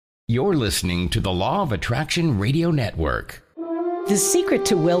You're listening to the Law of Attraction Radio Network. The secret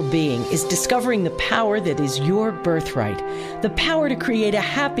to well-being is discovering the power that is your birthright, the power to create a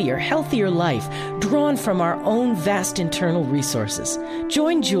happier, healthier life drawn from our own vast internal resources.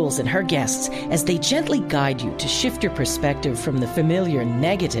 Join Jules and her guests as they gently guide you to shift your perspective from the familiar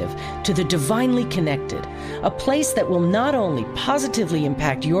negative to the divinely connected, a place that will not only positively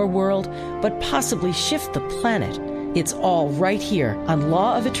impact your world, but possibly shift the planet. It's all right here on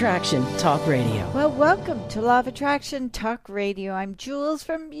Law of Attraction Talk Radio. Well, welcome to Law of Attraction Talk Radio. I'm Jules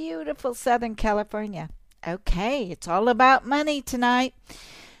from beautiful Southern California. Okay, it's all about money tonight.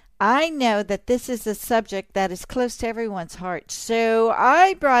 I know that this is a subject that is close to everyone's heart, so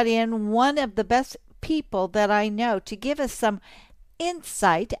I brought in one of the best people that I know to give us some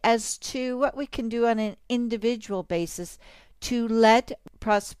insight as to what we can do on an individual basis to let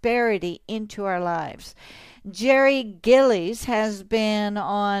prosperity into our lives. Jerry Gillies has been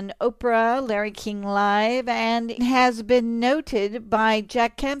on Oprah, Larry King Live, and has been noted by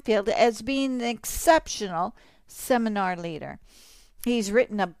Jack Canfield as being an exceptional seminar leader. He's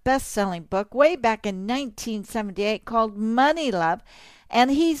written a best-selling book way back in 1978 called Money Love,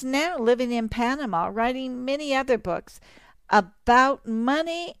 and he's now living in Panama, writing many other books about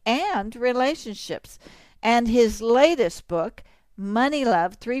money and relationships. And his latest book, Money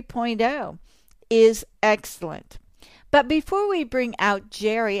Love 3.0, is excellent. But before we bring out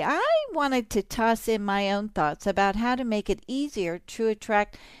Jerry, I wanted to toss in my own thoughts about how to make it easier to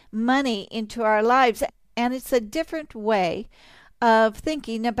attract money into our lives. And it's a different way of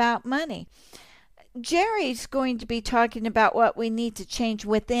thinking about money. Jerry's going to be talking about what we need to change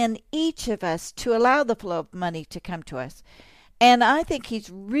within each of us to allow the flow of money to come to us. And I think he's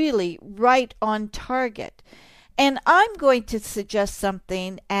really right on target. And I'm going to suggest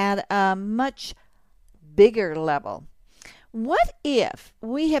something at a much bigger level. What if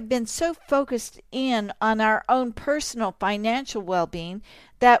we have been so focused in on our own personal financial well-being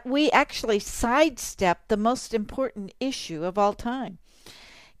that we actually sidestep the most important issue of all time?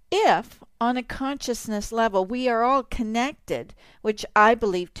 If, on a consciousness level, we are all connected, which I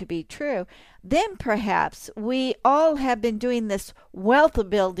believe to be true, then perhaps we all have been doing this wealth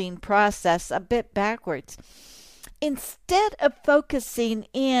building process a bit backwards. Instead of focusing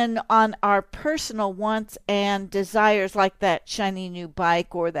in on our personal wants and desires like that shiny new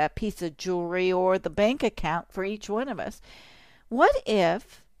bike or that piece of jewelry or the bank account for each one of us, what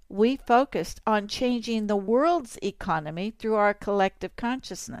if we focused on changing the world's economy through our collective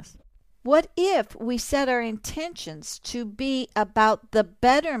consciousness? What if we set our intentions to be about the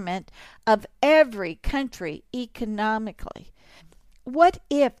betterment of every country economically? What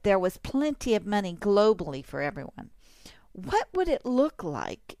if there was plenty of money globally for everyone? What would it look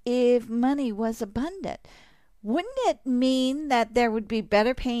like if money was abundant? Wouldn't it mean that there would be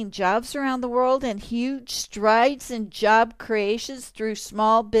better paying jobs around the world and huge strides in job creations through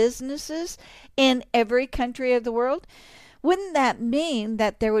small businesses in every country of the world? Wouldn't that mean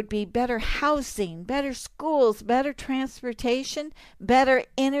that there would be better housing, better schools, better transportation, better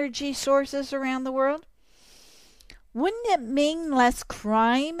energy sources around the world? Wouldn't it mean less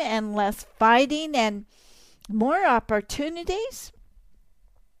crime and less fighting and more opportunities?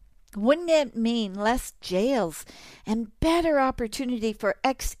 Wouldn't it mean less jails and better opportunity for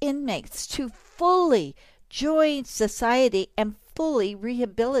ex-inmates to fully join society and fully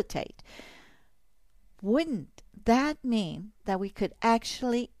rehabilitate? Wouldn't that mean that we could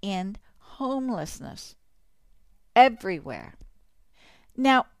actually end homelessness everywhere?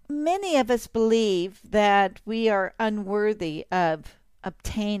 Now, many of us believe that we are unworthy of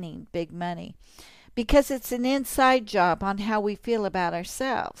obtaining big money because it's an inside job on how we feel about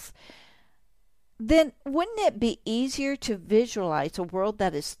ourselves. Then wouldn't it be easier to visualize a world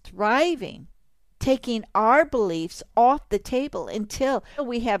that is thriving, taking our beliefs off the table until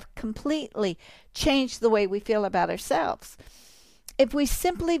we have completely changed the way we feel about ourselves? If we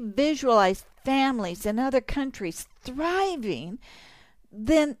simply visualize families in other countries thriving,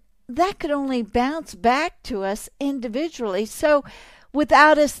 then that could only bounce back to us individually. So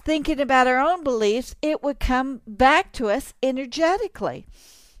without us thinking about our own beliefs, it would come back to us energetically.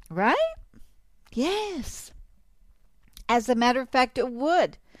 Right? Yes. As a matter of fact, it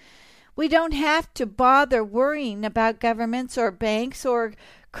would. We don't have to bother worrying about governments or banks or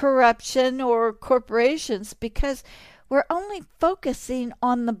corruption or corporations because we're only focusing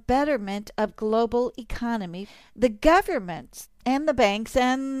on the betterment of global economy. The governments and the banks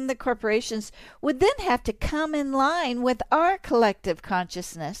and the corporations would then have to come in line with our collective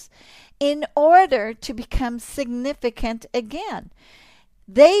consciousness in order to become significant again.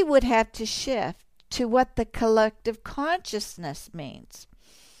 They would have to shift to what the collective consciousness means.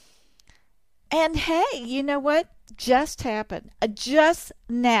 And hey, you know what? Just happened. Just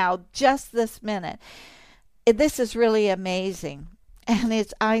now, just this minute. This is really amazing. And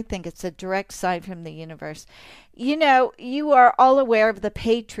I think it's a direct sign from the universe. You know, you are all aware of the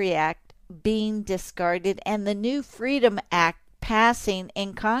Patriot Act being discarded and the new Freedom Act passing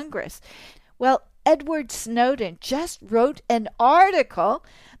in Congress. Well, Edward Snowden just wrote an article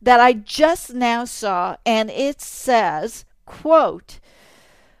that I just now saw, and it says, quote,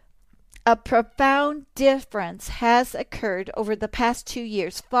 "A profound difference has occurred over the past 2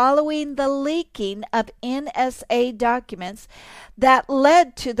 years following the leaking of NSA documents that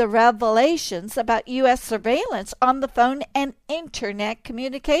led to the revelations about U.S. surveillance on the phone and internet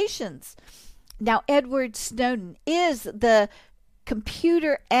communications." Now, Edward Snowden is the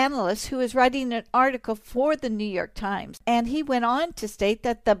computer analyst who is writing an article for the New York Times, and he went on to state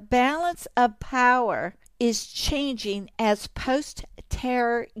that the balance of power is changing as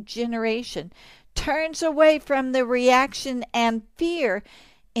post-terror generation turns away from the reaction and fear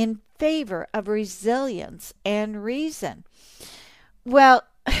in favor of resilience and reason. Well,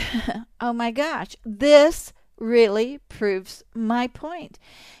 oh my gosh, this really proves my point.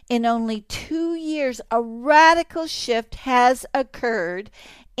 In only 2 years, a radical shift has occurred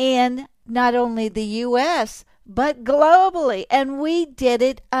in not only the U.S., but globally, and we did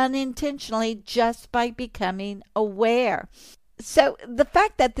it unintentionally just by becoming aware. So the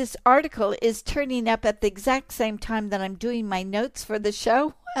fact that this article is turning up at the exact same time that I'm doing my notes for the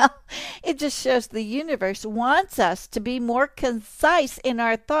show, well, it just shows the universe wants us to be more concise in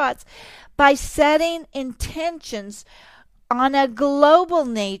our thoughts by setting intentions on a global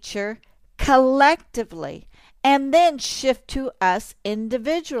nature collectively and then shift to us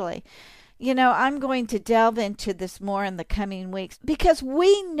individually. You know, I'm going to delve into this more in the coming weeks because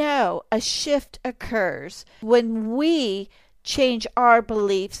we know a shift occurs when we change our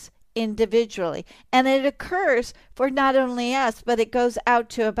beliefs individually. And it occurs for not only us, but it goes out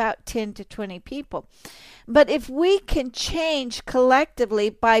to about 10 to 20 people. But if we can change collectively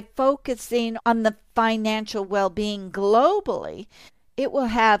by focusing on the financial well-being globally, it will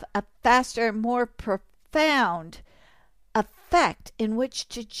have a faster, more profound effect in which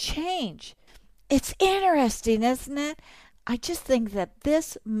to change. It's interesting, isn't it? I just think that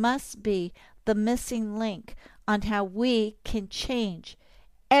this must be the missing link on how we can change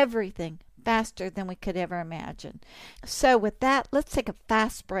everything faster than we could ever imagine. So with that, let's take a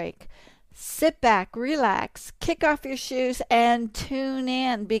fast break. Sit back, relax, kick off your shoes, and tune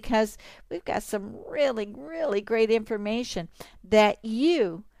in because we've got some really, really great information that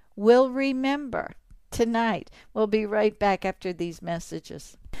you will remember tonight. We'll be right back after these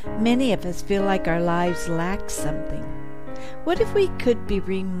messages. Many of us feel like our lives lack something. What if we could be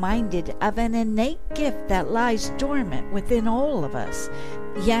reminded of an innate gift that lies dormant within all of us?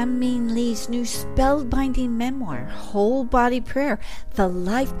 Yan-Min Lee's new spellbinding memoir, Whole Body Prayer, The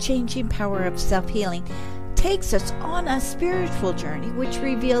Life-Changing Power of Self-Healing, takes us on a spiritual journey which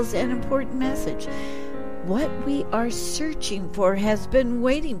reveals an important message. What we are searching for has been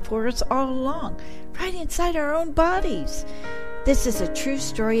waiting for us all along, right inside our own bodies. This is a true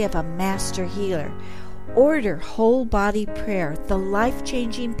story of a master healer. Order Whole Body Prayer, The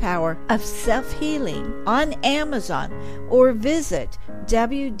Life-Changing Power of Self-Healing on Amazon or visit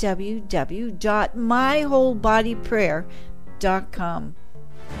www.mywholebodyprayer.com.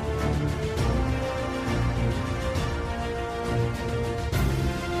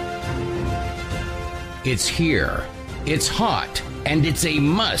 It's here, it's hot, and it's a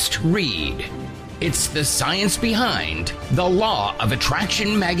must-read. It's the science behind The Law of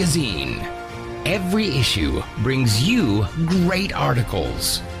Attraction magazine. Every issue brings you great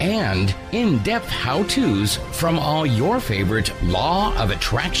articles and in-depth how-tos from all your favorite Law of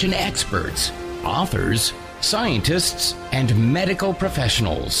Attraction experts, authors, scientists, and medical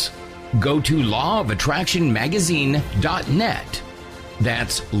professionals. Go to lawofattractionmagazine.net.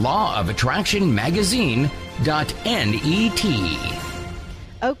 That's lawofattractionmagazine.net.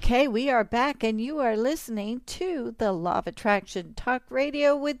 Okay, we are back, and you are listening to the Law of Attraction Talk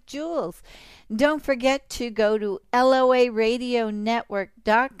Radio with Jules. Don't forget to go to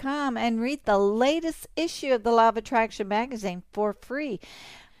LOARadionetwork.com and read the latest issue of the Law of Attraction magazine for free.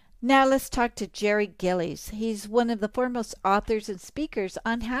 Now let's talk to Jerry Gillies. He's one of the foremost authors and speakers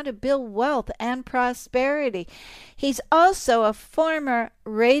on how to build wealth and prosperity. He's also a former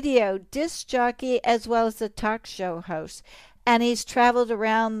radio disc jockey as well as a talk show host. And he's traveled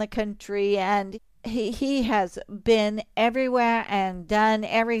around the country, and he has been everywhere and done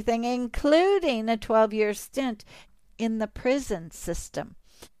everything, including a 12-year stint in the prison system.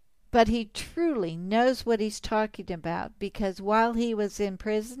 but he truly knows what he's talking about because while he was in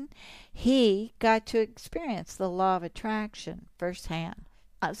prison, he got to experience the law of attraction firsthand.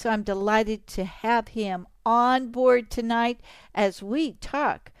 So I'm delighted to have him on board tonight as we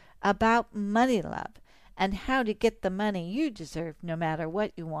talk about money love and how to get the money you deserve no matter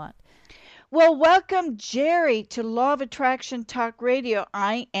what you want. Well, welcome, Jerry, to Law of Attraction Talk Radio.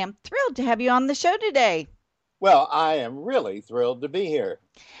 I am thrilled to have you on the show today. Well, I am really thrilled to be here.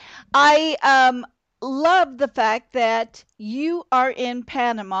 I love the fact that you are in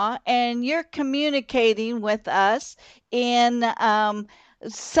Panama and you're communicating with us in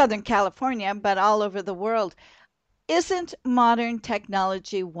Southern California, but all over the world. Isn't modern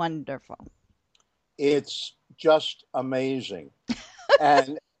technology wonderful? It's just amazing.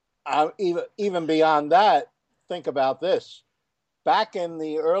 And even beyond that, think about this. Back in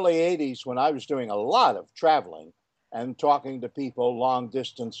the early 80s, when I was doing a lot of traveling and talking to people long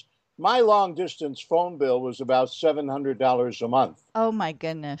distance, my long distance phone bill was about $700 a month. Oh my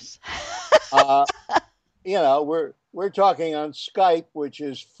goodness. We're talking on Skype, which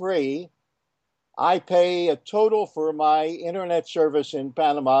is free. I pay a total for my internet service in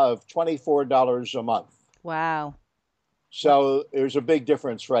Panama of $24 a month. Wow. So there's a big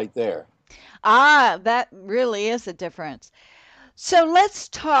difference right there. That really is a difference. So let's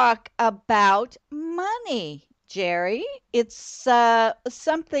talk about money, Jerry. It's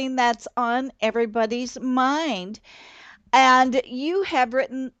something that's on everybody's mind. And you have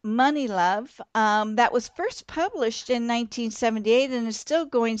written Money Love that was first published in 1978 and is still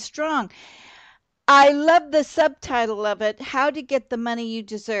going strong. I love the subtitle of it, How to Get the Money You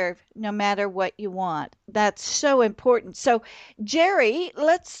Deserve, No Matter What You Want. That's so important. So, Jerry,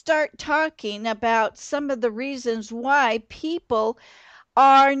 let's start talking about some of the reasons why people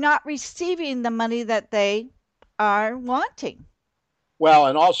are not receiving the money that they are wanting. Well,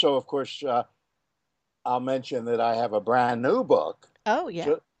 and also, of course, I'll mention that I have a brand new book. Oh,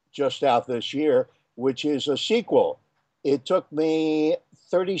 yeah. Just out this year, which is a sequel. It took me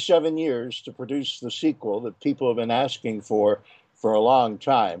 37 years to produce the sequel that people have been asking for a long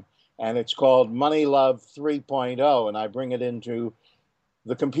time. And it's called Money Love 3.0, and I bring it into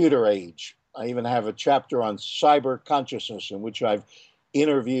the computer age. I even have a chapter on cyber consciousness in which I've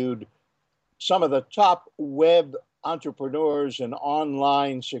interviewed some of the top web entrepreneurs and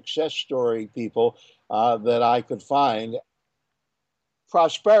online success story people that I could find.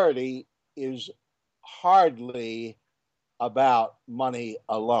 Prosperity is hardly about money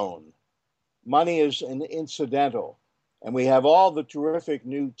alone. Money is an incidental. And we have all the terrific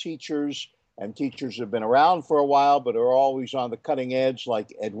new teachers, and teachers have been around for a while, but are always on the cutting edge,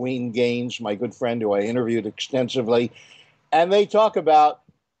 like Edwene Gaines, my good friend who I interviewed extensively. And they talk about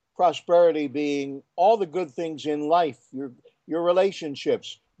prosperity being all the good things in life, your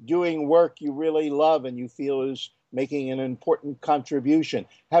relationships, doing work you really love and you feel is making an important contribution,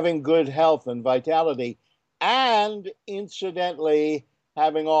 having good health and vitality, and incidentally,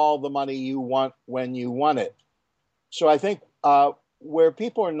 having all the money you want when you want it. So I think where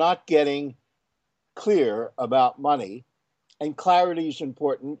people are not getting clear about money, and clarity is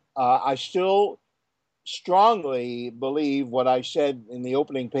important, I still strongly believe what I said in the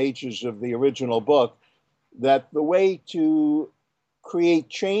opening pages of the original book, that the way to create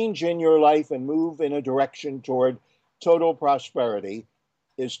change in your life and move in a direction toward total prosperity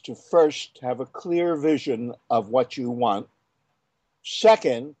is to first have a clear vision of what you want.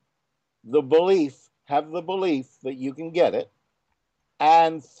 Second, have the belief that you can get it.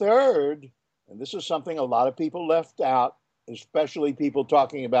 And third, and this is something a lot of people left out, especially people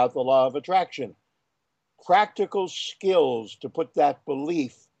talking about the law of attraction, practical skills to put that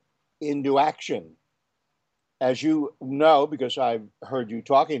belief into action. As you know, because I've heard you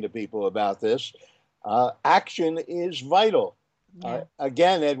talking to people about this, action is vital. Yeah.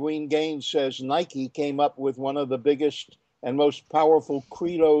 Again, Edwene Gaines says Nike came up with one of the biggest and most powerful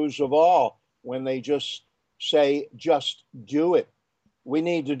credos of all when they just say, just do it. We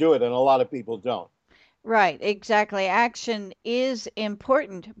need to do it, and a lot of people don't. Right, exactly. Action is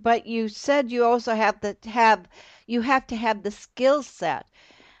important, but you said you also have to have the skill set.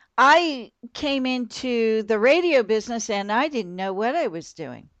 I came into the radio business and I didn't know what I was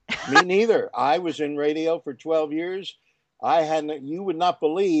doing. Me neither. I was in radio for 12 years. You would not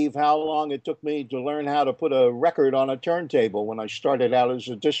believe how long it took me to learn how to put a record on a turntable when I started out as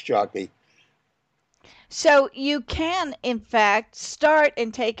a disc jockey. So you can, in fact, start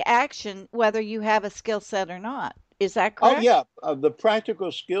and take action whether you have a skill set or not. Is that correct? Oh, yeah. The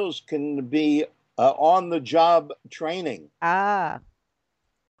practical skills can be on-the-job training.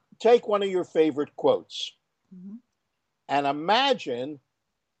 Take one of your favorite quotes and imagine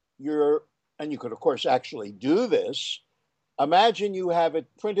and you could, of course, actually do this. Imagine you have it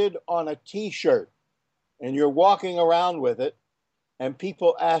printed on a T-shirt and you're walking around with it, and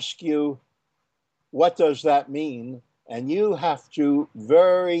people ask you, what does that mean? And you have to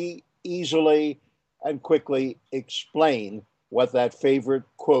very easily and quickly explain what that favorite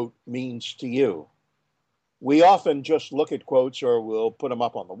quote means to you. We often just look at quotes, or we'll put them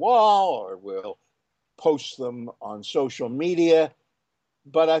up on the wall, or we'll post them on social media.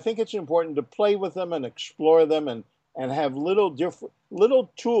 But I think it's important to play with them and explore them, and have little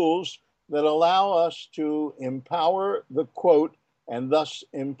tools that allow us to empower the quote and thus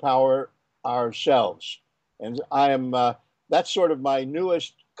empower ourselves. And that's sort of my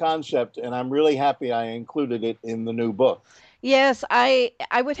newest concept, and I'm really happy I included it in the new book. Yes, I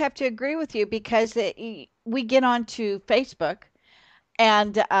would have to agree with you because we get onto Facebook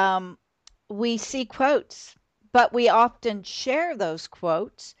and we see quotes, but we often share those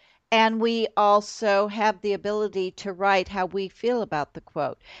quotes, and we also have the ability to write how we feel about the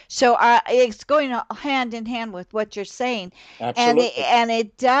quote. So it's going hand in hand with what you're saying. Absolutely. And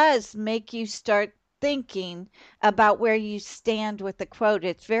it does make you start thinking about where you stand with the quote.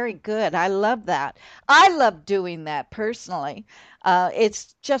 It's very good. I love that. I love doing that personally.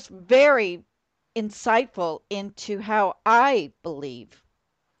 It's just very insightful into how I believe.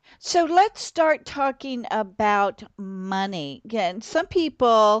 So let's start talking about money. Again, some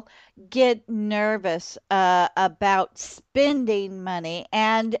people get nervous about spending money,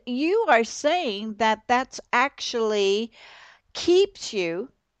 and you are saying that that's actually keeps you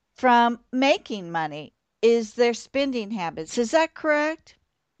from making money, is their spending habits. Is that correct?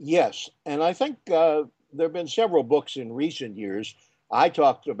 Yes, and I think there have been several books in recent years. I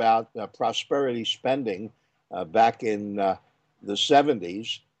talked about prosperity spending back in the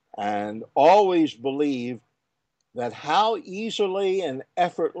 70s, and always believe that how easily and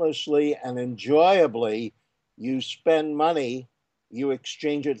effortlessly and enjoyably you spend money, you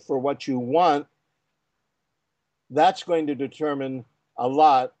exchange it for what you want, that's going to determine a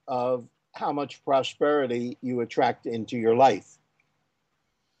lot of how much prosperity you attract into your life.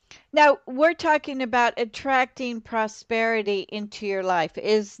 Now, we're talking about attracting prosperity into your life.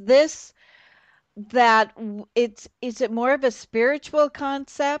 Is this that is it more of a spiritual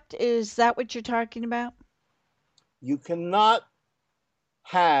concept? Is that what you're talking about? You cannot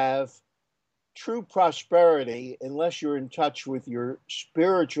have true prosperity unless you're in touch with your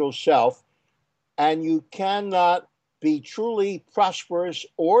spiritual self, and you cannot be truly prosperous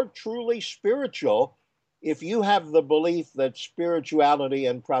or truly spiritual if you have the belief that spirituality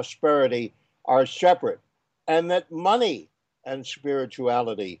and prosperity are separate, and that money and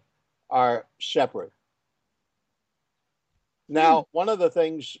spirituality are separate. Now, one of the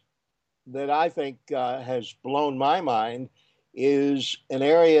things that I think has blown my mind is an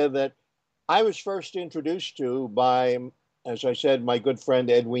area that I was first introduced to by, as I said, my good friend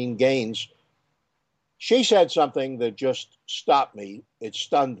Edwene Gaines. She said something that just stopped me. It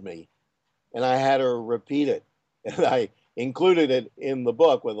stunned me. And I had her repeat it. And I included it in the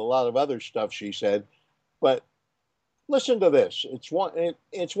book with a lot of other stuff she said. But listen to this.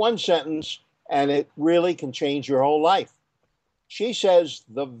 It's one sentence, and it really can change your whole life. She says,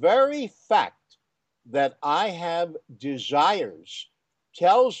 the very fact that I have desires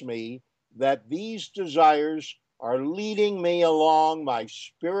tells me that these desires are leading me along my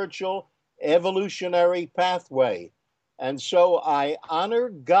spiritual evolutionary pathway. And so I honor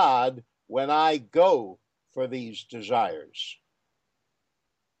God when I go for these desires.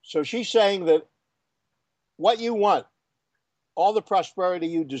 So she's saying that what you want, all the prosperity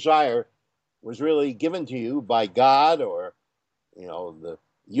you desire, was really given to you by God, or the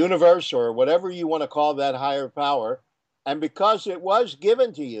universe, or whatever you want to call that higher power. And because it was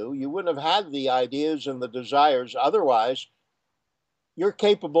given to you, you wouldn't have had the ideas and the desires otherwise. You're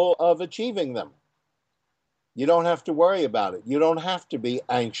capable of achieving them. You don't have to worry about it. You don't have to be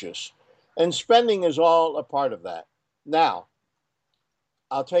anxious. And spending is all a part of that. Now,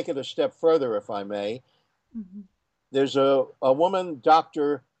 I'll take it a step further, if I may. Mm-hmm. There's a woman,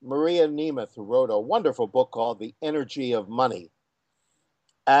 Dr. Maria Nemeth, who wrote a wonderful book called The Energy of Money.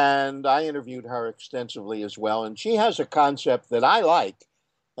 And I interviewed her extensively as well. And she has a concept that I like,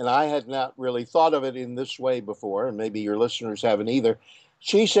 and I had not really thought of it in this way before, and maybe your listeners haven't either.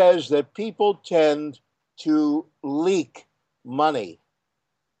 She says that people tend to leak money.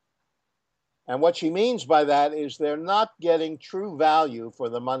 And what she means by that is they're not getting true value for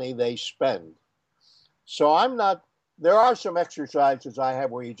the money they spend. So there are some exercises I have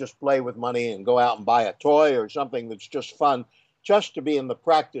where you just play with money and go out and buy a toy or something that's just fun, just to be in the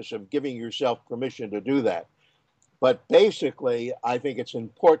practice of giving yourself permission to do that. But basically, I think it's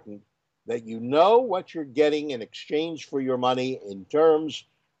important that you know what you're getting in exchange for your money in terms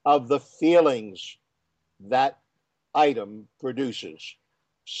of the feelings that item produces.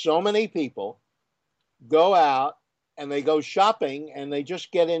 So many people go out and they go shopping and they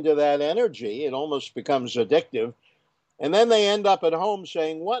just get into that energy. It almost becomes addictive. And then they end up at home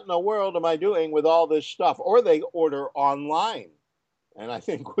saying, what in the world am I doing with all this stuff? Or they order online. And I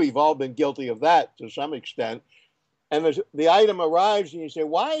think we've all been guilty of that to some extent. And the item arrives and you say,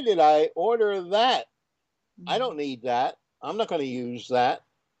 why did I order that? I don't need that. I'm not going to use that.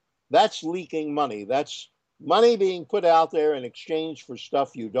 That's leaking money. That's money being put out there in exchange for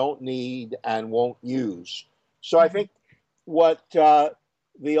stuff you don't need and won't use. So I think what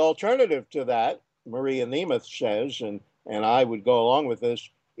the alternative to that, Maria Nemeth says, and I would go along with this,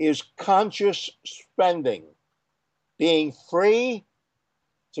 is conscious spending. Being free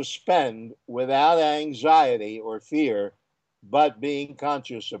to spend without anxiety or fear, but being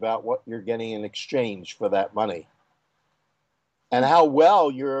conscious about what you're getting in exchange for that money and how well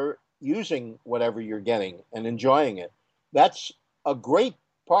you're using whatever you're getting and enjoying it. That's a great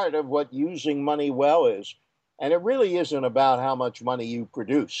part of what using money well is. And it really isn't about how much money you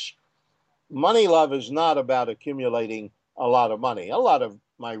produce. Money love is not about accumulating a lot of money. A lot of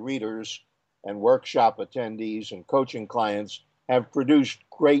my readers and workshop attendees and coaching clients have produced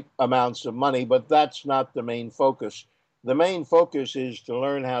great amounts of money, but that's not the main focus. The main focus is to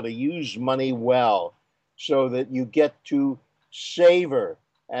learn how to use money well so that you get to savor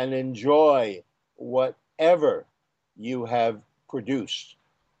and enjoy whatever you have produced.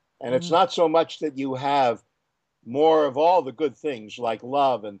 And it's not so much that you have more of all the good things like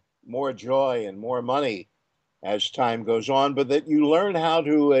love and more joy and more money as time goes on, but that you learn how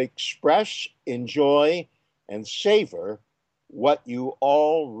to express, enjoy, and savor what you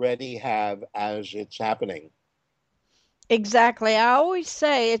already have as it's happening. Exactly. I always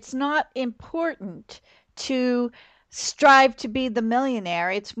say it's not important to strive to be the millionaire.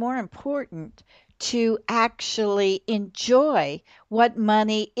 It's more important to actually enjoy what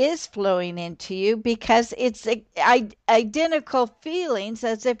money is flowing into you because it's identical feelings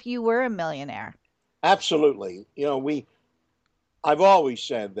as if you were a millionaire. Absolutely. I've always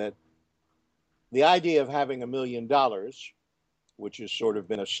said that the idea of having $1 million, which has sort of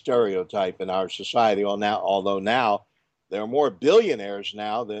been a stereotype in our society, although now there are more billionaires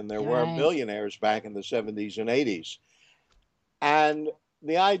now than there were Right. millionaires back in the 70s and 80s. And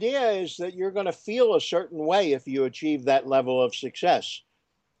the idea is that you're going to feel a certain way if you achieve that level of success.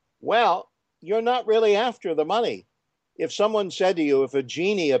 Well, you're not really after the money. If someone said to you, if a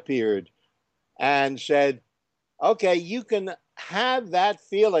genie appeared and said, okay, you can have that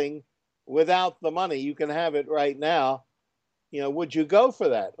feeling without the money, you can have it right now, would you go for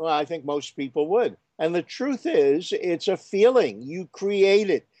that? Well, I think most people would. And the truth is, it's a feeling. You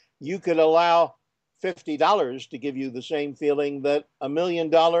create it. You could allow $50 to give you the same feeling that $1 million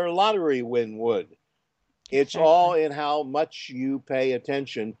lottery win would. It's all in how much you pay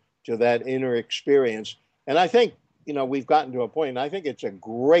attention to that inner experience. And I think, we've gotten to a point, and I think it's a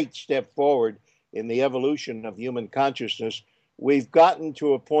great step forward in the evolution of human consciousness. We've gotten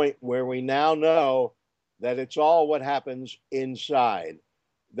to a point where we now know that it's all what happens inside,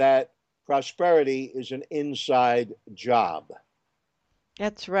 that prosperity is an inside job.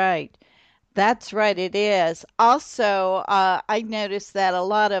 That's right. That's right, it is. Also, I noticed that a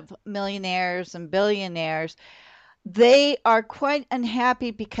lot of millionaires and billionaires, they are quite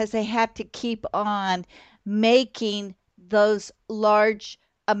unhappy because they have to keep on making those large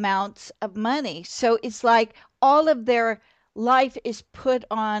amounts of money. So it's like all of their life is put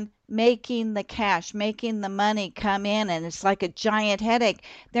on making the cash, making the money come in, and it's like a giant headache.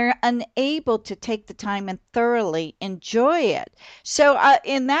 They're unable to take the time and thoroughly enjoy it. So,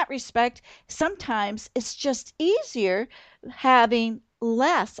 in that respect, sometimes it's just easier having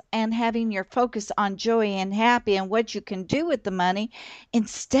less and having your focus on joy and happy and what you can do with the money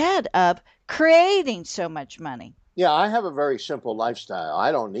instead of creating so much money. Yeah, I have a very simple lifestyle.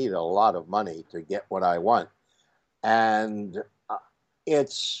 I don't need a lot of money to get what I want. And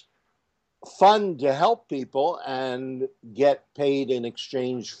it's fun to help people and get paid in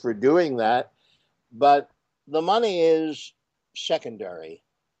exchange for doing that. But the money is secondary.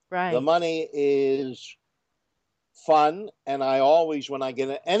 Right. The money is fun. And I always, when I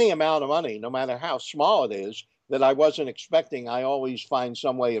get any amount of money, no matter how small it is, that I wasn't expecting, I always find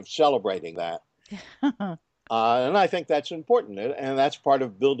some way of celebrating that. And I think that's important. And that's part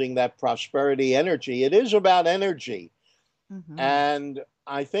of building that prosperity energy. It is about energy. Mm-hmm. And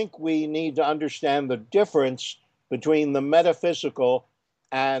I think we need to understand the difference between the metaphysical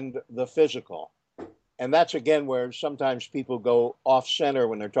and the physical. And that's again where sometimes people go off center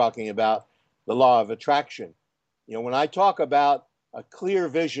when they're talking about the law of attraction. You know, when I talk about a clear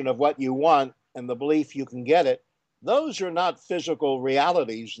vision of what you want and the belief you can get it, those are not physical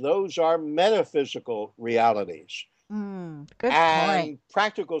realities. Those are metaphysical realities. Good And point.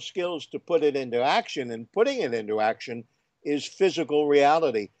 practical skills to put it into action, and putting it into action is physical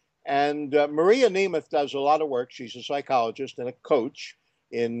reality. And Maria Nemeth does a lot of work. She's a psychologist and a coach.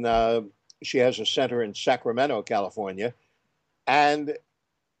 She has a center in Sacramento, California. And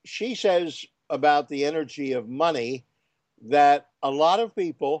she says about the energy of money that a lot of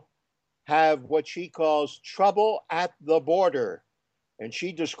people have what she calls trouble at the border. And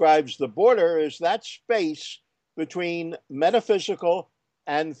she describes the border as that space between metaphysical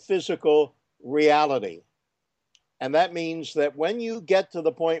and physical reality. And that means that when you get to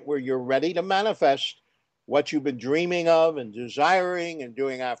the point where you're ready to manifest what you've been dreaming of and desiring and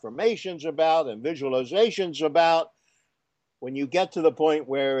doing affirmations about and visualizations about, when you get to the point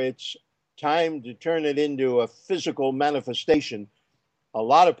where it's time to turn it into a physical manifestation, a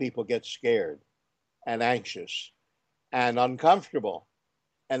lot of people get scared and anxious and uncomfortable,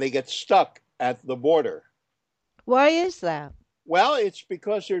 and they get stuck at the border. Why is that? Well, it's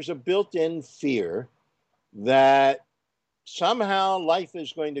because there's a built-in fear that somehow life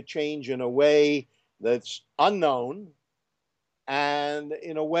is going to change in a way that's unknown and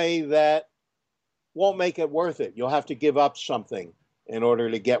in a way that won't make it worth it. You'll have to give up something in order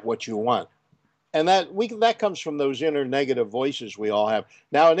to get what you want. And that comes from those inner negative voices we all have.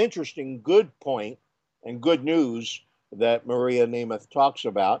 Now, an interesting good point and good news that Maria Nemeth talks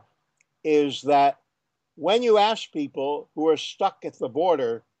about is that when you ask people who are stuck at the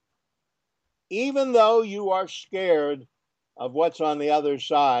border, even though you are scared of what's on the other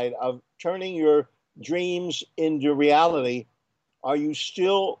side, of turning your dreams into reality, are you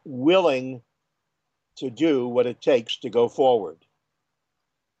still willing to do what it takes to go forward?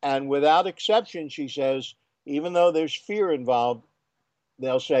 And without exception, she says, even though there's fear involved,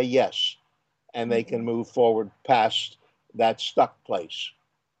 they'll say yes, and they can move forward past that stuck place.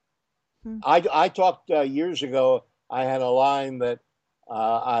 I talked years ago, I had a line that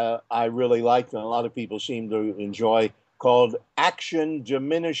I really liked and a lot of people seem to enjoy, called "Action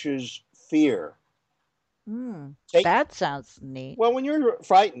Diminishes Fear." That sounds neat. Well, when you're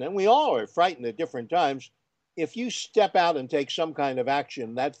frightened, and we all are frightened at different times, if you step out and take some kind of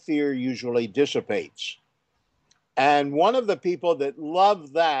action, that fear usually dissipates. And one of the people that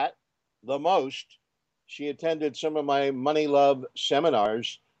loved that the most, she attended some of my Money Love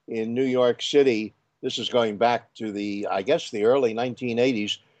seminars in New York City. This is going back to the early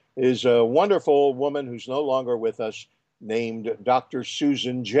 1980s, is a wonderful woman who's no longer with us named Dr.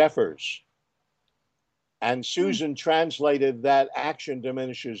 Susan Jeffers. And Susan translated that action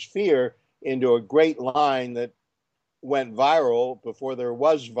diminishes fear into a great line that went viral before there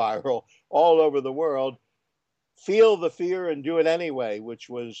was viral all over the world. Feel the fear and do it anyway, which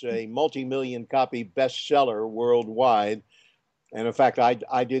was a multi-million copy bestseller worldwide. And in fact,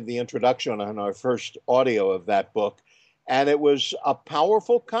 I did the introduction on our first audio of that book. And it was a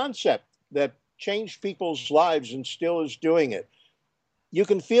powerful concept that changed people's lives and still is doing it. You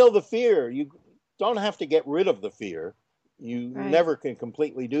can feel the fear. You don't have to get rid of the fear. You never can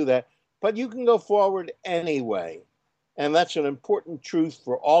completely do that. But you can go forward anyway. And that's an important truth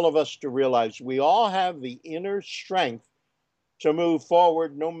for all of us to realize. We all have the inner strength to move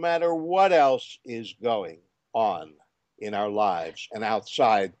forward no matter what else is going on in our lives and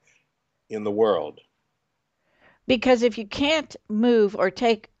outside in the world. Because if you can't move or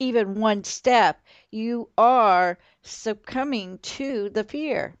take even one step, you are succumbing to the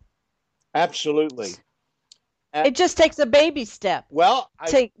fear. Absolutely. It just takes a baby step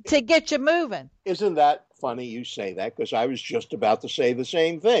to get you moving. Isn't that funny you say that? Because I was just about to say the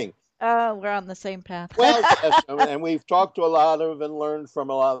same thing. Oh, we're on the same path. Well, yes, and we've talked to a lot of and learned from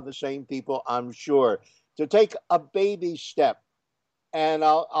a lot of the same people, I'm sure, to take a baby step. And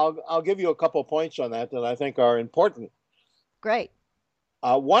I'll give you a couple points on that I think are important. Great.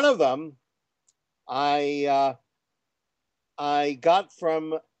 One of them I got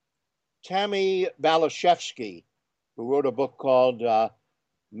from Tammy Balashevsky, who wrote a book called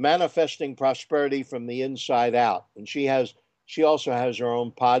Manifesting Prosperity from the Inside Out. And she also has her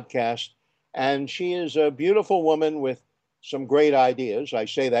own podcast. And she is a beautiful woman with some great ideas. I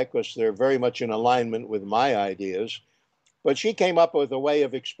say that because they're very much in alignment with my ideas. But she came up with a way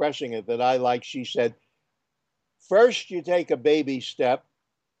of expressing it that I like. She said, first you take a baby step,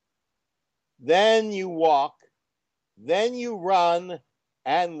 then you walk, then you run,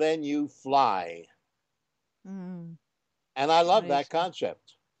 and then you fly. And I love that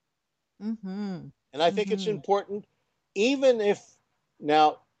concept. And I think it's important, even if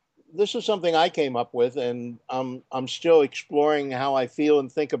now this is something I came up with, and I'm still exploring how I feel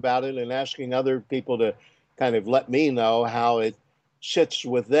and think about it, and asking other people to kind of let me know how it sits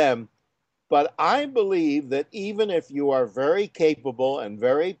with them. But I believe that even if you are very capable and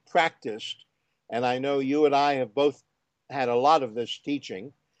very practiced, and I know you and I have both had a lot of this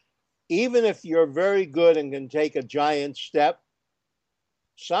teaching, even if you're very good and can take a giant step,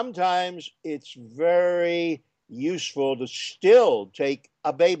 sometimes it's very useful to still take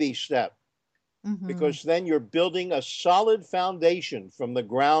a baby step, because then you're building a solid foundation from the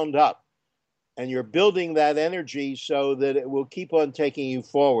ground up, and you're building that energy so that it will keep on taking you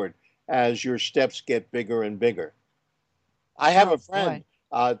forward as your steps get bigger and bigger. I have a friend,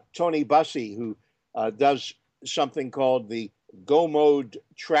 Tony Bussey, who does something called the Go Mode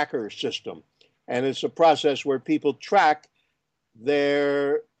Tracker System. And it's a process where people track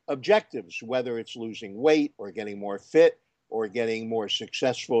their objectives, whether it's losing weight or getting more fit or getting more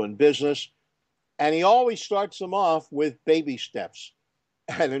successful in business. And he always starts them off with baby steps.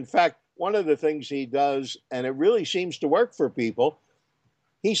 And in fact, one of the things he does, and it really seems to work for people,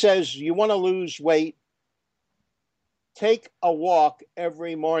 he says, you want to lose weight, take a walk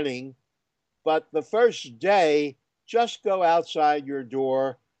every morning, but the first day, just go outside your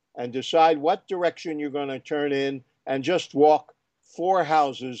door and decide what direction you're going to turn in and just walk 4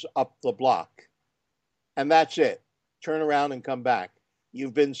 houses up the block. And that's it. Turn around and come back.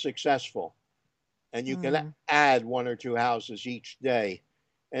 You've been successful. And you can add 1 or 2 houses each day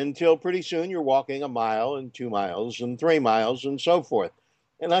until pretty soon you're walking 1 mile and 2 miles and 3 miles and so forth.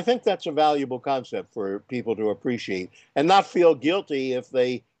 And I think that's a valuable concept for people to appreciate and not feel guilty if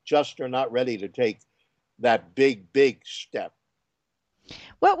they just are not ready to take that big step.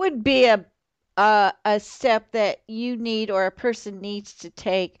 What would be a step that you need or a person needs to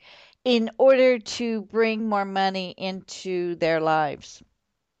take in order to bring more money into their lives?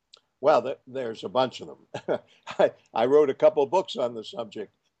 Well, there's a bunch of them. I wrote a couple books on the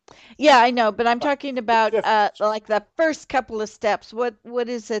subject. Yeah, I know, but I'm talking about like the first couple of steps. What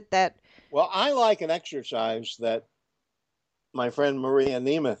is it that? Well, I like an exercise that my friend Maria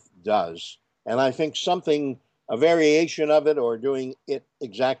Nemeth does, and I think a variation of it or doing it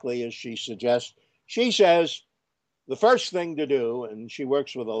exactly as she suggests. She says the first thing to do, and she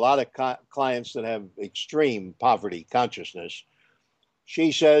works with a lot of clients that have extreme poverty consciousness.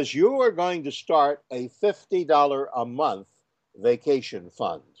 She says you are going to start a $50 a month vacation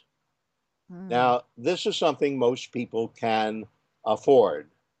fund. Now, this is something most people can afford.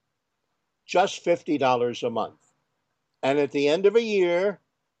 Just $50 a month. And at the end of a year,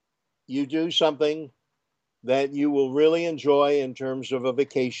 you do something that you will really enjoy in terms of a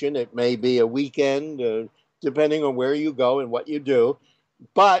vacation. It may be a weekend, depending on where you go and what you do.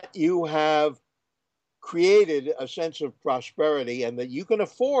 But you have created a sense of prosperity and that you can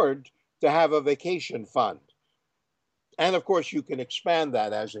afford to have a vacation fund. And of course, you can expand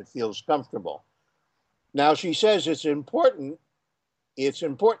that as it feels comfortable. Now, she says it's important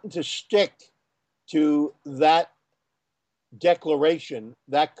to stick to that declaration,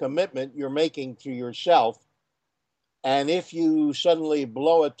 that commitment you're making to yourself. And if you suddenly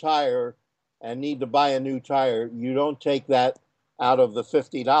blow a tire and need to buy a new tire, you don't take that out of the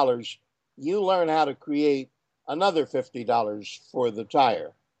 $50. You learn how to create another $50 for the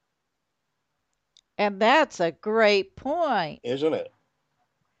tire. And that's a great point. Isn't it?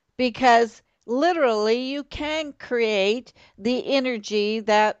 Because literally you can create the energy,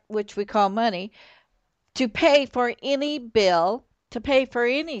 that which we call money, to pay for any bill, to pay for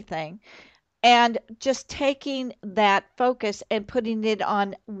anything. And just taking that focus and putting it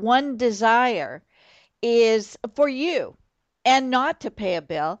on one desire is for you and not to pay a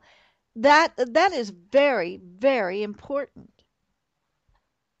bill. That is very, very important.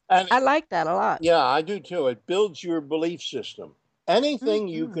 And I like that a lot. Yeah, I do too. It builds your belief system. Anything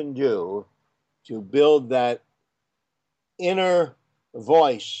you can do to build that inner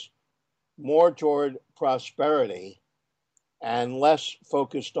voice more toward prosperity and less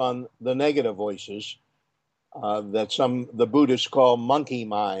focused on the negative voices that the Buddhists call monkey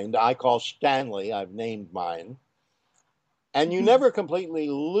mind. I call Stanley, I've named mine. And you never completely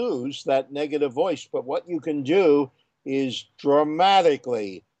lose that negative voice, but what you can do is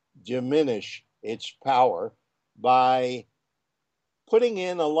dramatically diminish its power by putting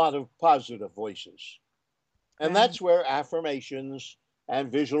in a lot of positive voices. And that's where affirmations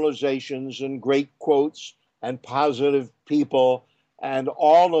and visualizations and great quotes and positive people and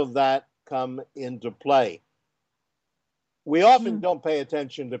all of that come into play. We often don't pay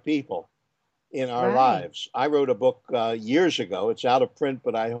attention to people in our lives. I wrote a book years ago. It's out of print,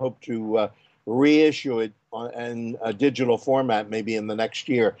 but I hope to reissue it in a digital format maybe in the next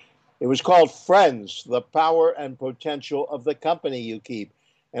year. It was called Friends, The Power and Potential of the Company You Keep.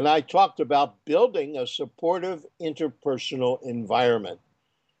 And I talked about building a supportive interpersonal environment.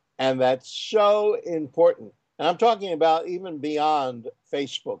 And that's so important. And I'm talking about even beyond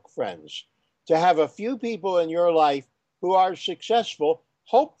Facebook friends, to have a few people in your life who are successful,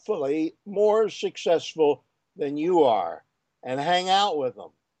 hopefully more successful than you are, and hang out with them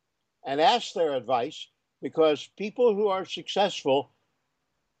and ask their advice, because people who are successful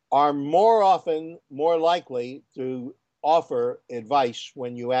are more often more likely to offer advice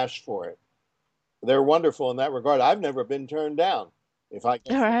when you ask for it. They're wonderful in that regard. I've never been turned down. If I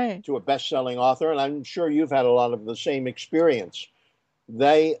All right. to a best-selling author, and I'm sure you've had a lot of the same experience,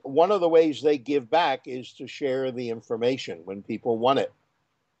 one of the ways they give back is to share the information when people want it.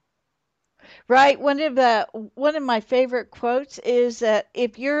 Right. One of my favorite quotes is that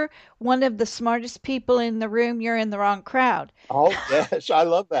if you're one of the smartest people in the room, you're in the wrong crowd. Oh, yes, I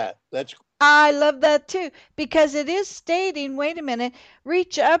love that. That's I love that too, because it is stating, wait a minute,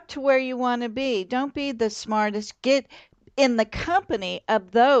 reach up to where you want to be. Don't be the smartest. Get in the company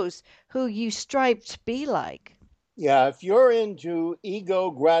of those who you strive to be like. Yeah, if you're into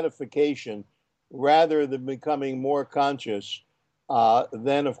ego gratification rather than becoming more conscious,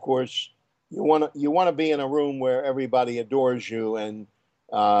 then of course you want to be in a room where everybody adores you and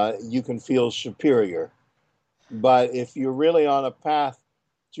you can feel superior. But if you're really on a path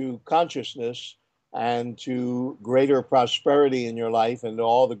to consciousness and to greater prosperity in your life and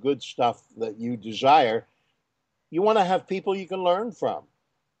all the good stuff that you desire, you want to have people you can learn from.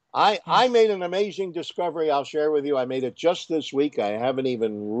 I Yes. made an amazing discovery I'll share with you. I made it just this week. I haven't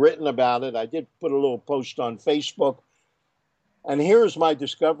even written about it. I did put a little post on Facebook. And here's my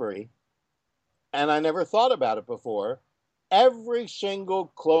discovery. And I never thought about it before. Every single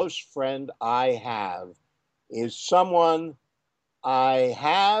close friend I have is someone I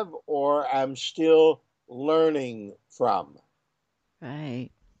have or am still learning from.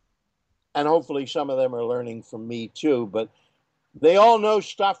 Right. And hopefully some of them are learning from me too. But they all know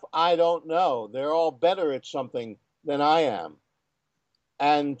stuff I don't know. They're all better at something than I am.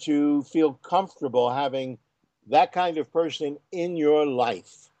 And to feel comfortable having that kind of person in your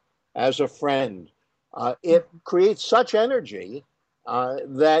life as a friend, it creates such energy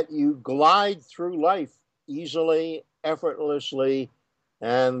that you glide through life easily, effortlessly,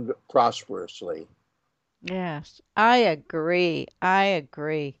 and prosperously. Yes, I agree. I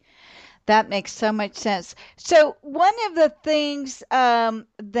agree. That makes so much sense. So, one of the things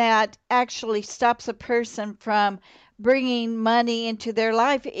that actually stops a person from bringing money into their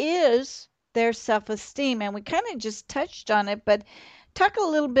life is their self esteem. And we kind of just touched on it, but talk a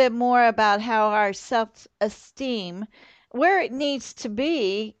little bit more about how our self esteem, where it needs to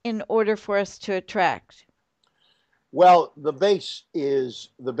be in order for us to attract. Well, the baseline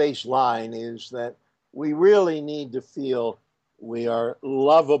is that we really need to feel we are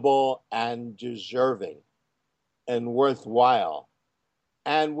lovable and deserving and worthwhile.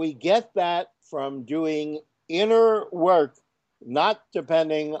 And we get that from doing inner work, not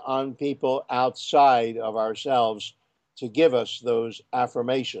depending on people outside of ourselves to give us those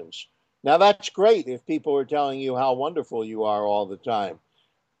affirmations. Now, that's great if people are telling you how wonderful you are all the time.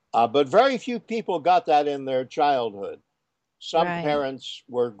 But very few people got that in their childhood. Some Right, parents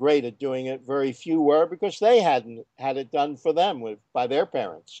were great at doing it. Very few were because they hadn't had it done for them by their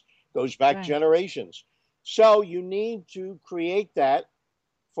parents. Goes back right. generations. So you need to create that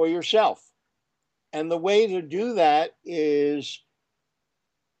for yourself. And the way to do that is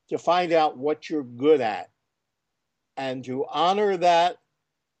to find out what you're good at and to honor that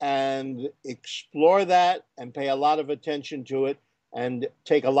and explore that and pay a lot of attention to it and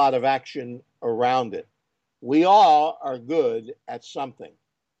take a lot of action around it. We all are good at something.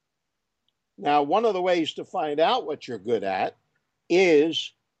 Now, one of the ways to find out what you're good at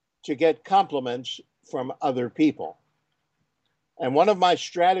is to get compliments from other people. And one of my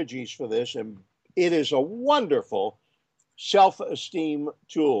strategies for this, and it is a wonderful self-esteem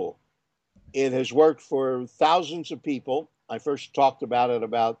tool. It has worked for thousands of people. I first talked about it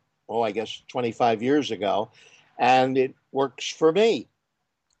about, I guess 25 years ago, and it works for me.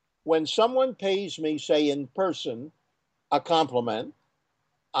 When someone pays me, say in person, a compliment,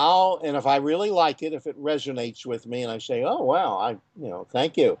 and if I really like it, if it resonates with me, and I say, oh, wow,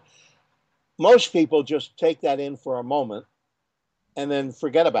 thank you. Most people just take that in for a moment and then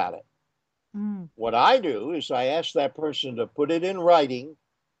forget about it. Mm. What I do is I ask that person to put it in writing,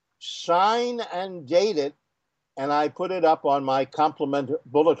 sign and date it, and I put it up on my compliment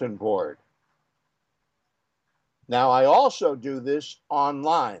bulletin board. Now, I also do this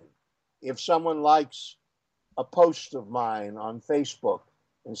online. if someone likes a post of mine on Facebook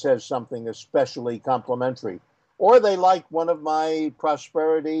and says something especially complimentary, or they like one of my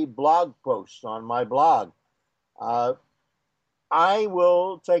prosperity blog posts on my blog, I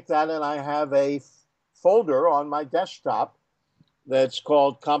will take that, and I have a folder on my desktop that's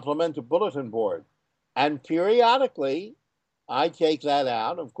called Compliment to Bulletin Board. And periodically, I take that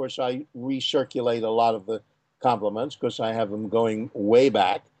out. Of course, I recirculate a lot of the compliments because I have them going way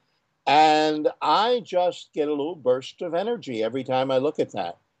back. And I just get a little burst of energy every time I look at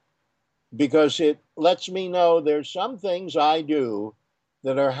that, because it lets me know there's some things I do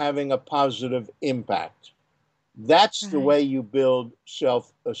that are having a positive impact. That's the way you build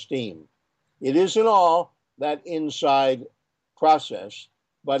self-esteem. It isn't all that inside process,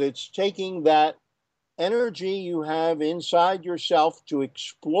 but it's taking that energy you have inside yourself to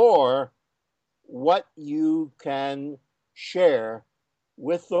explore what you can share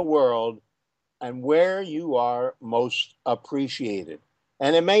with the world and where you are most appreciated.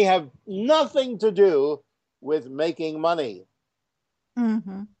 And it may have nothing to do with making money.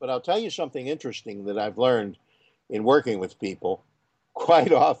 Mm-hmm. But I'll tell you something interesting that I've learned in working with people.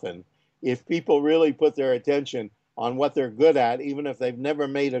 Quite often, if people really put their attention on what they're good at, even if they've never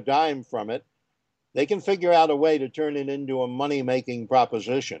made a dime from it, they can figure out a way to turn it into a money-making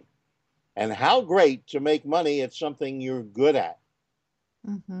proposition. And how great to make money at something you're good at.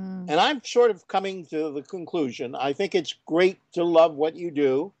 Mm-hmm. And I'm sort of coming to the conclusion, I think it's great to love what you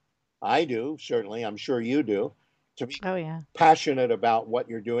do. I do, certainly. I'm sure you do. To be passionate about what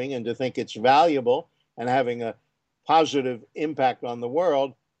you're doing and to think it's valuable and having a positive impact on the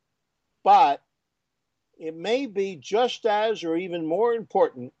world. But it may be just as or even more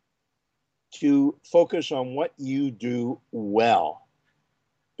important to focus on what you do well,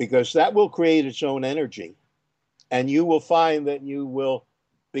 because that will create its own energy. And you will find that you will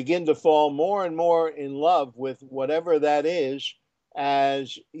begin to fall more and more in love with whatever that is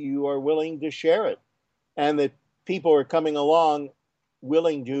as you are willing to share it. And that people are coming along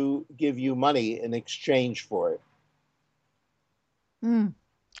willing to give you money in exchange for it.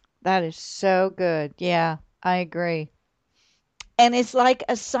 That is so good. Yeah, I agree. And it's like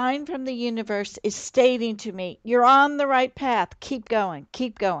a sign from the universe is stating to me, you're on the right path. Keep going,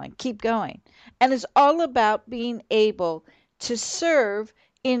 keep going, keep going. And it's all about being able to serve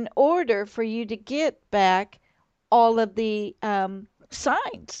in order for you to get back all of the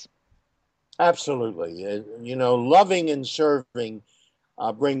signs. Absolutely. Loving and serving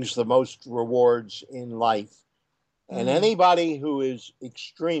brings the most rewards in life. And anybody who is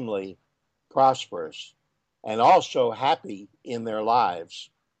extremely prosperous and also happy in their lives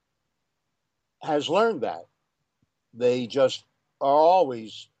has learned that. They just are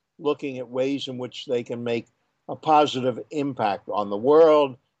always looking at ways in which they can make a positive impact on the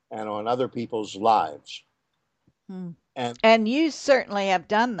world and on other people's lives. And you certainly have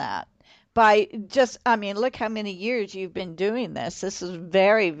done that by look how many years you've been doing this. This is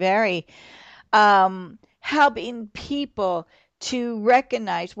very, very helping people to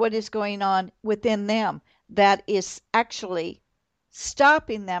recognize what is going on within them that is actually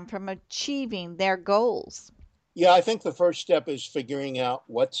stopping them from achieving their goals. Yeah, I think the first step is figuring out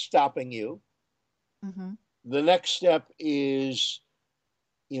what's stopping you. Mm-hmm. The next step is,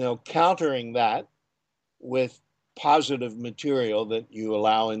 countering that with positive material that you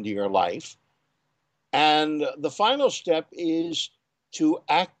allow into your life. And the final step is to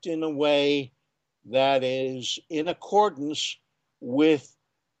act in a way that is in accordance with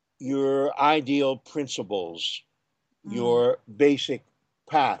your ideal principles, your basic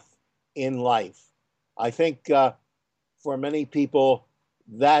path in life. I think for many people,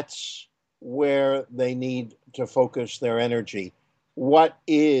 that's where they need to focus their energy. What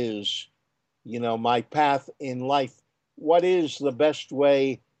is, my path in life? What is the best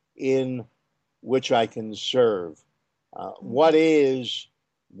way in which I can serve? What is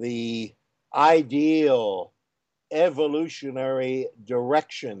the ideal evolutionary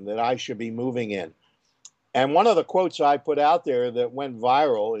direction that I should be moving in? And one of the quotes I put out there that went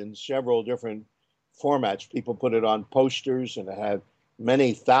viral in several different formats, people put it on posters and it had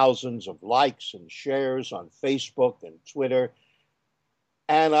many thousands of likes and shares on Facebook and Twitter.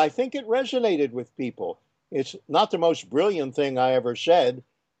 And I think it resonated with people. It's not the most brilliant thing I ever said,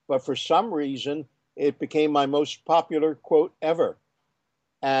 but for some reason, it became my most popular quote ever.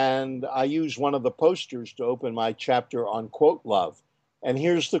 And I used one of the posters to open my chapter on quote love. And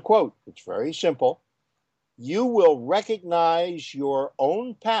here's the quote. It's very simple. You will recognize your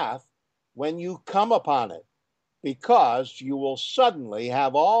own path when you come upon it, because you will suddenly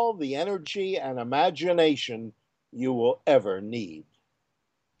have all the energy and imagination you will ever need.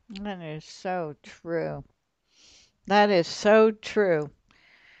 That is so true. That is so true.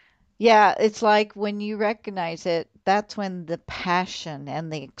 Yeah, it's like when you recognize it, that's when the passion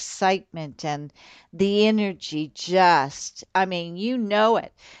and the excitement and the energy just, I mean, you know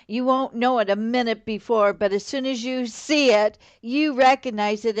it. You won't know it a minute before, but as soon as you see it, you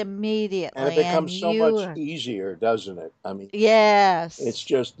recognize it And it immediately. And becomes so you, much easier, doesn't it? I mean, it's yes.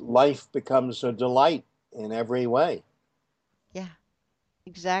 just life becomes a delight in every way. Yeah,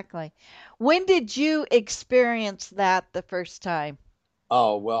 exactly. When did you experience that the first time?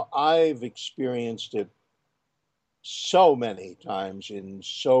 Oh, well, I've experienced it so many times in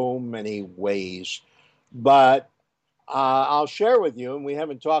so many ways. But I'll share with you, and we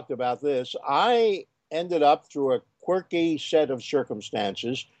haven't talked about this. I ended up through a quirky set of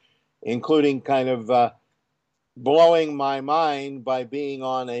circumstances, including kind of blowing my mind by being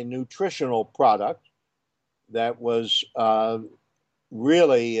on a nutritional product that was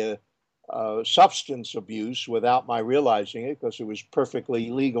really substance abuse without my realizing it because it was perfectly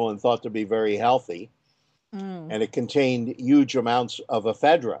legal and thought to be very healthy. Mm, And it contained huge amounts of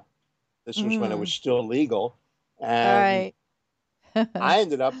ephedra. This was when it was mm, still legal. all And right. I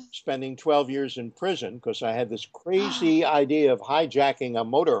ended up spending 12 years in prison because I had this crazy idea of hijacking a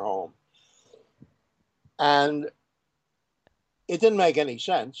motorhome. And it didn't make any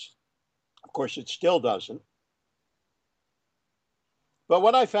sense. Of course, it still doesn't. But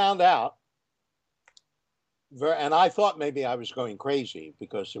what I found out, and I thought maybe I was going crazy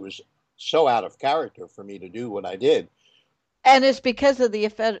because it was so out of character for me to do what I did. And it's because of the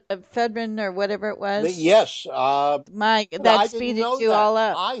ephedrine or whatever it was. Yes, My, but that I didn't speeded know you that. all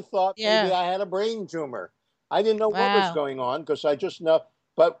up. I thought maybe Yeah. I had a brain tumor. I didn't know what was Wow. going on because I just know.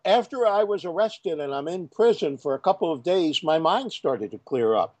 But after I was arrested and I'm in prison for a couple of days, my mind started to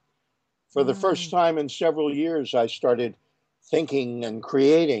clear up. For the first Mm, time in several years, I started thinking and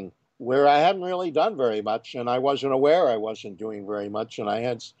creating where I hadn't really done very much, and I wasn't aware I wasn't doing very much, and I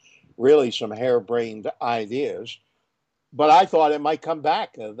had really some harebrained ideas. But I thought it might come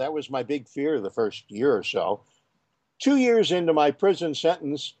back. That was my big fear the first year or so. 2 years into my prison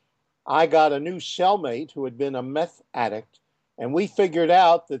sentence, I got a new cellmate who had been a meth addict, and we figured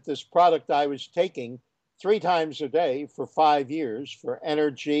out that this product I was taking 3 times a day for 5 years for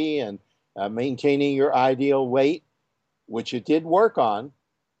energy and maintaining your ideal weight, which it did work on,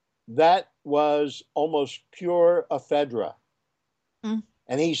 that was almost pure ephedra. mm.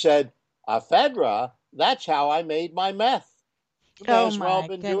 And he said, ephedra? That's how I made my meth. You may Oh as well have my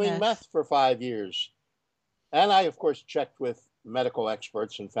been doing goodness. meth for 5 years. And I, of course, checked with medical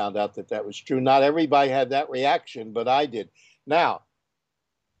experts and found out that that was true. Not everybody had that reaction, but I did. Now,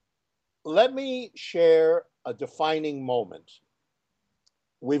 let me share a defining moment.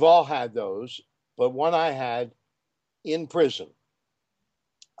 We've all had those, but one I had in prison.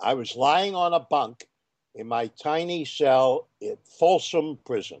 I was lying on a bunk in my tiny cell at Folsom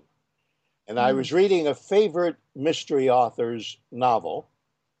Prison, and I Mm. was reading a favorite mystery author's novel,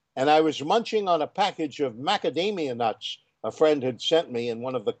 and I was munching on a package of macadamia nuts a friend had sent me in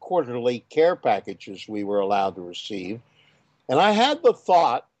one of the quarterly care packages we were allowed to receive. And I had the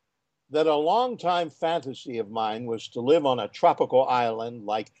thought that a long-time fantasy of mine was to live on a tropical island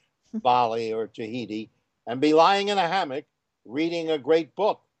like Bali or Tahiti and be lying in a hammock reading a great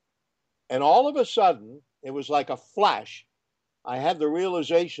book. And all of a sudden, it was like a flash. I had the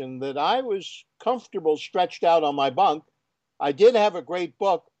realization that I was comfortable stretched out on my bunk. I did have a great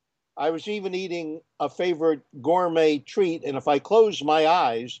book. I was even eating a favorite gourmet treat. And if I closed my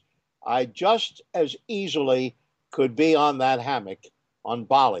eyes, I just as easily could be on that hammock on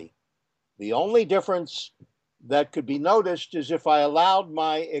Bali. The only difference that could be noticed is if I allowed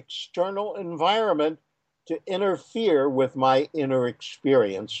my external environment to interfere with my inner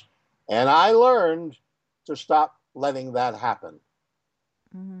experience. And I learned to stop letting that happen.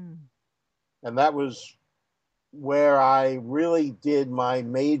 Mm. And that was where I really did my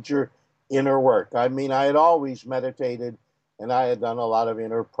major inner work. I mean, I had always meditated and I had done a lot of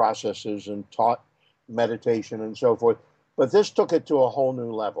inner processes and taught meditation and so forth. But this took it to a whole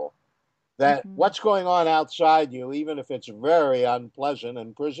new level. That Mhm. what's going on outside you, even if it's very unpleasant,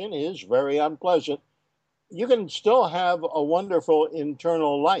 and prison is very unpleasant, you can still have a wonderful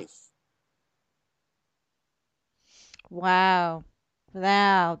internal life. Wow.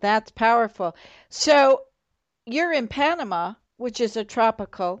 Wow, that's powerful. So you're in Panama, which is a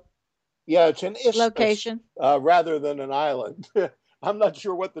tropical Yeah, it's an isthmus location. rather than an island. I'm not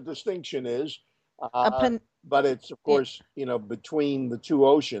sure what the distinction is, A uh, pen, but it's of yeah, course between the two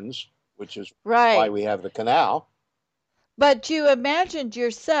oceans, which is why right. we have the canal. But you imagined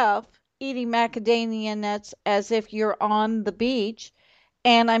yourself eating macadamia nuts as if you're on the beach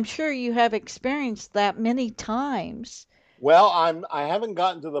And I'm sure you have experienced that many times. Well, I haven't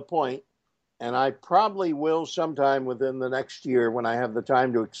gotten to the point, and I probably will sometime within the next year when I have the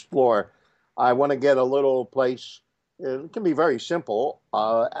time to explore. I want to get a little place. It can be very simple,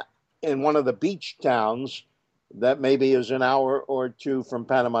 in one of the beach towns that maybe is an hour or two from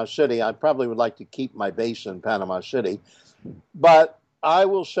Panama City. I probably would like to keep my base in Panama City, but I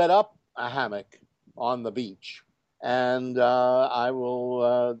will set up a hammock on the beach, and I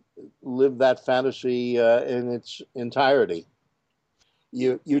will live that fantasy in its entirety.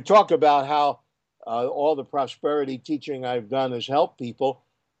 You talk about how all the prosperity teaching I've done has helped people.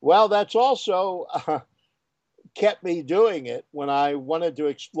 Well, that's also kept me doing it when I wanted to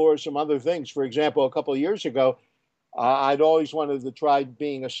explore some other things. For example, a couple of years ago, I'd always wanted to try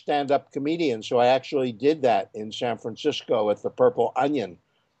being a stand-up comedian, so I actually did that in San Francisco at the Purple Onion.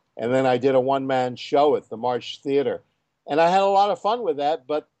 And then I did a one-man show at the Marsh Theater. And I had a lot of fun with that,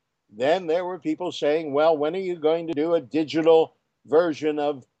 but then there were people saying, well, when are you going to do a digital version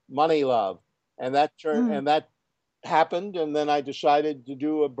of Money Love? And that and that happened, and then I decided to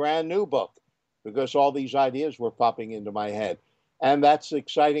do a brand new book because all these ideas were popping into my head. And that's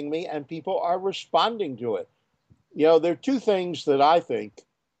exciting me, and people are responding to it. You know, there are two things that I think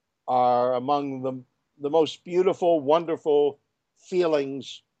are among the most beautiful, wonderful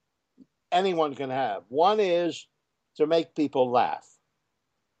feelings anyone can have. One is to make people laugh.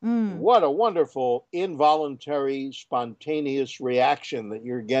 What a wonderful, involuntary, spontaneous reaction that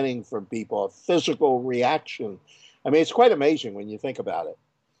you're getting from people, a physical reaction. I mean, it's quite amazing when you think about it.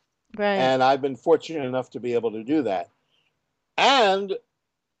 Right. And I've been fortunate enough to be able to do that. And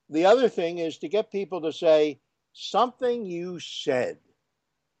the other thing is to get people to say, something you said,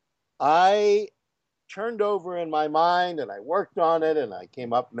 I turned over in my mind and I worked on it and I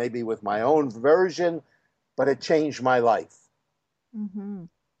came up maybe with my own version, but it changed my life. Mm-hmm.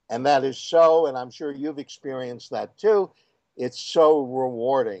 And that is so, and I'm sure you've experienced that too. It's so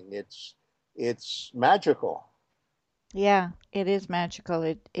rewarding. It's magical. Yeah, it is magical.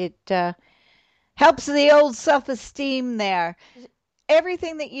 It helps the old self-esteem there.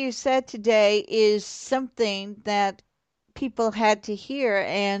 Everything that you said today is something that people had to hear,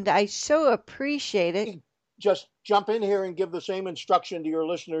 and I so appreciate it. Just jump in here and give the same instruction to your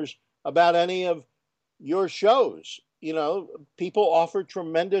listeners about any of your shows. You know, people offer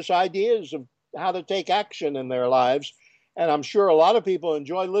tremendous ideas of how to take action in their lives, and I'm sure a lot of people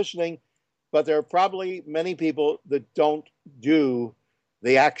enjoy listening, but there are probably many people that don't do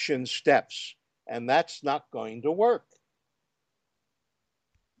the action steps, and that's not going to work.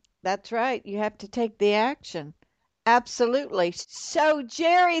 That's right. You have to take the action. Absolutely. So,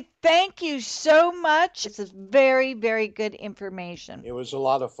 Jerry, thank you so much. This is very, very good information. It was a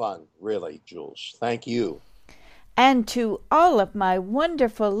lot of fun, really, Jules. Thank you. And to all of my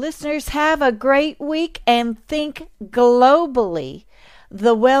wonderful listeners, have a great week and think globally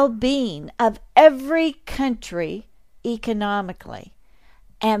the well-being of every country economically.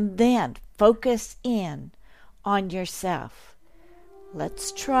 And then focus in on yourself.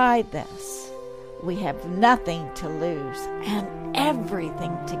 Let's try this. We have nothing to lose and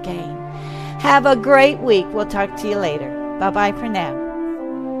everything to gain. Have a great week. We'll talk to you later. Bye-bye for now.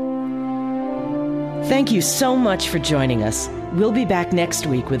 Thank you so much for joining us. We'll be back next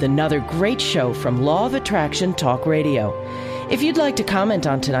week with another great show from Law of Attraction Talk Radio. If you'd like to comment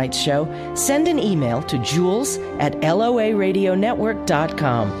on tonight's show, send an email to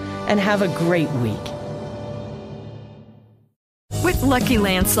jules@loaradionetwork.com and have a great week. With Lucky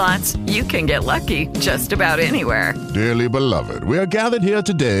Land Slots, you can get lucky just about anywhere. Dearly beloved, we are gathered here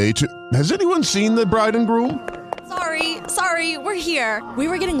today to... Has anyone seen the bride and groom? Sorry, we're here. We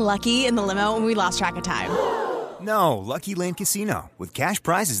were getting lucky in the limo and we lost track of time. No, Lucky Land Casino, with cash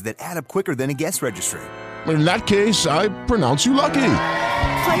prizes that add up quicker than a guest registry. In that case, I pronounce you lucky.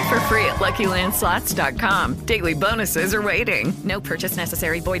 Play for free at LuckyLandSlots.com. Daily bonuses are waiting. No purchase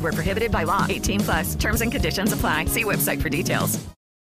necessary. Void where prohibited by law. 18+. Terms and conditions apply. See website for details.